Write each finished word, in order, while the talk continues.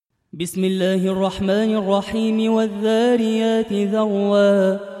بسم الله الرحمن الرحيم والذاريات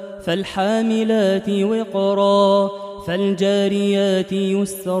ذروا فالحاملات وقرا فالجاريات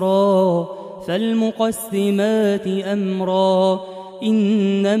يسرا فالمقسمات أمرا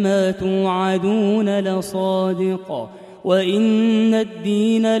إنما توعدون لصادق وإن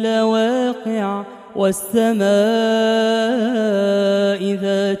الدين لواقع والسماء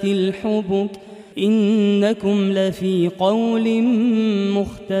ذات الحبك إنكم لفي قول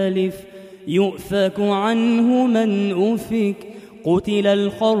مختلف يؤفك عنه من أفك قتل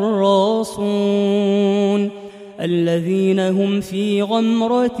الخراصون الذين هم في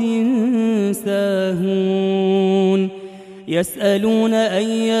غمرة ساهون يسألون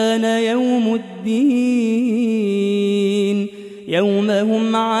أيان يوم الدين يوم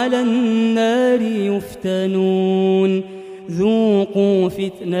هم على النار يفتنون ذوقوا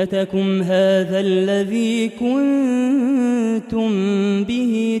فتنتكم هذا الذي كنتم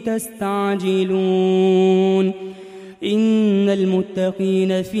به تستعجلون إن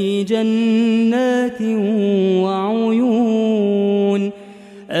المتقين في جنات وعيون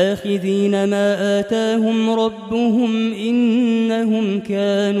آخذين ما آتاهم ربهم إنهم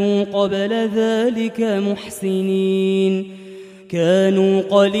كانوا قبل ذلك محسنين كانوا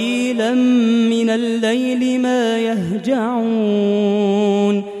قليلا من الليل ما يهجعون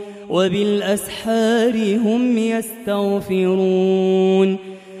وبالأسحار هم يستغفرون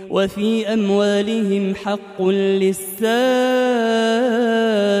وفي أموالهم حق للسائل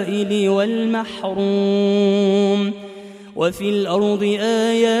والمحروم وفي الأرض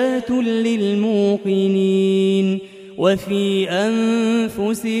آيات للموقنين وفي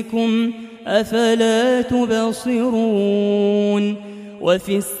أنفسكم أفلا تبصرون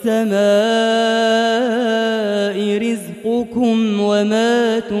وفي السماء رزقكم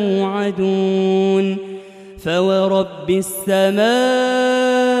وما توعدون فورب السماء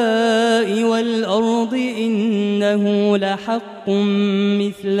والأرض إنه لحق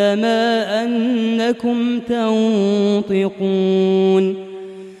مثل ما أنكم تنطقون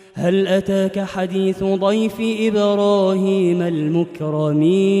هل أتاك حديث ضيف إبراهيم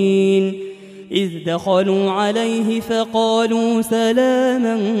المكرمين إذ دخلوا عليه فقالوا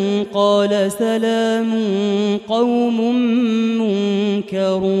سلاما قال سلام قوم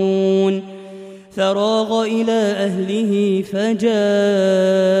منكرون فراغ إلى أهله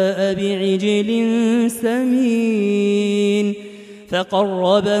فجاء بعجل سمين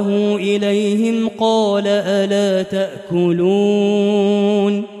فقربه إليهم قال ألا تأكلون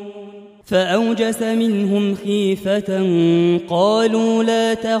فأوجس منهم خيفة قالوا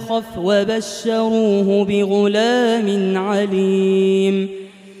لا تخف وبشروه بغلام عليم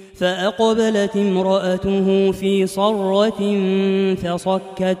فأقبلت امرأته في صرة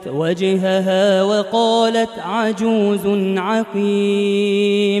فصكت وجهها وقالت عجوز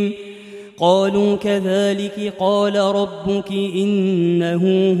عقيم قالوا كذلك قال ربك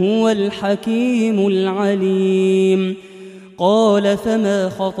إنه هو الحكيم العليم قال فما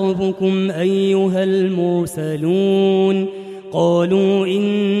خطبكم أيها المرسلون قالوا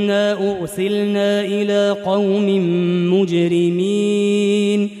إنا أرسلنا إلى قوم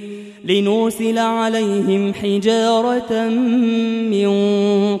مجرمين لنرسل عليهم حجارة من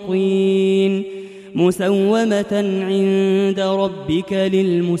طين مسومة عند ربك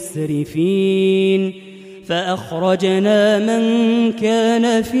للمسرفين فأخرجنا من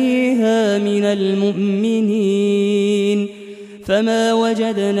كان فيها من المؤمنين فما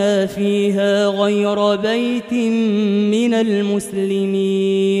وجدنا فيها غير بيت من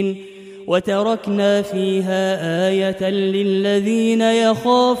المسلمين وتركنا فيها آية للذين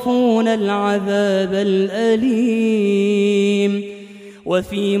يخافون العذاب الأليم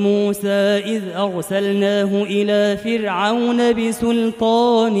وفي موسى إذ أرسلناه إلى فرعون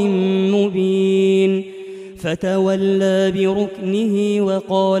بسلطان مبين فتولى بركنه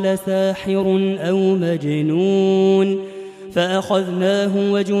وقال ساحر أو مجنون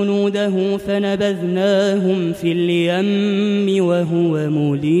فأخذناه وجنوده فنبذناهم في اليم وهو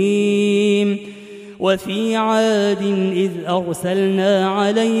مليم وفي عاد إذ أرسلنا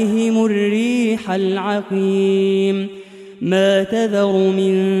عليهم الريح العقيم ما تذر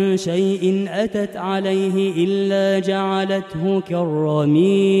من شيء أتت عليه إلا جعلته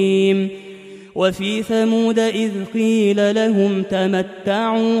كالرميم وفي ثمود إذ قيل لهم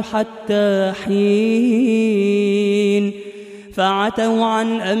تمتعوا حتى حين فعتوا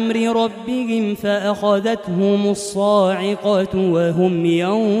عن أمر ربهم فأخذتهم الصاعقة وهم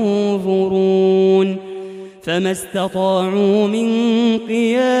ينظرون فما استطاعوا من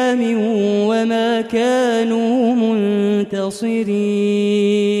قيام وما كانوا منتصرين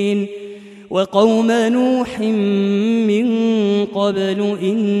وقوم نوح من قبل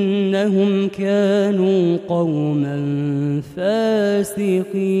إنهم كانوا قوما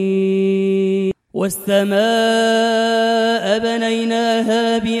فاسقين والسماء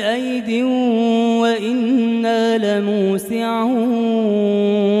بنيناها بأيد وإنا لموسعون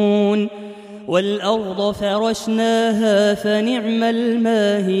والأرض فرشناها فنعم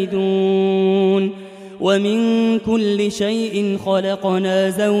الماهدون ومن كل شيء خلقنا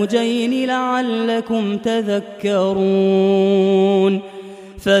زوجين لعلكم تذكرون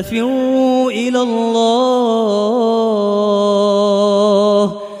ففروا إلى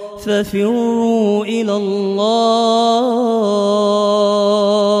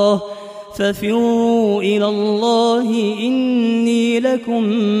الله إني لكم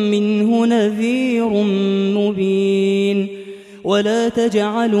منه نذير مبين ولا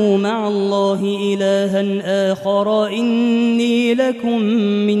تجعلوا مع الله إلها آخر إني لكم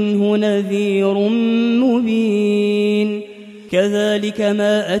منه نذير مبين كذلك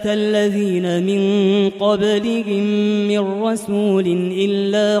ما أتى الذين من قبلهم من رسول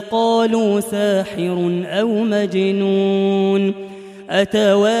إلا قالوا ساحر أو مجنون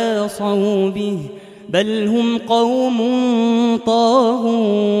أتواصوا به بل هم قوم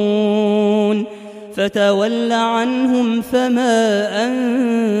طاغون فتول عنهم فما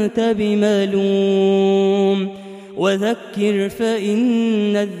أنت بملوم وذكر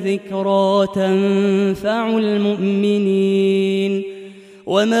فإن الذكرى تنفع المؤمنين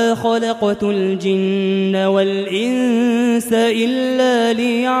وما خلقت الجن والإنس إلا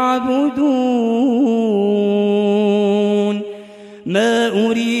ليعبدون ما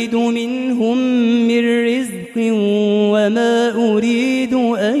أريد منهم من رزق وما أريد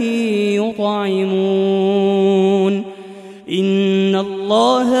أن يطعمون إن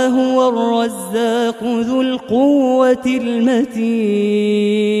الله هو الرزاق ذو القوة المتين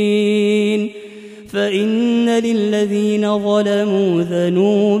فإن للذين ظلموا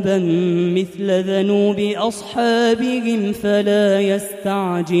ذنوبا مثل ذنوب أصحابهم فلا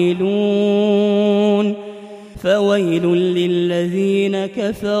يستعجلون فويل للذين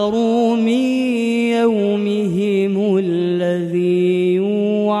كفروا من يومهم الذي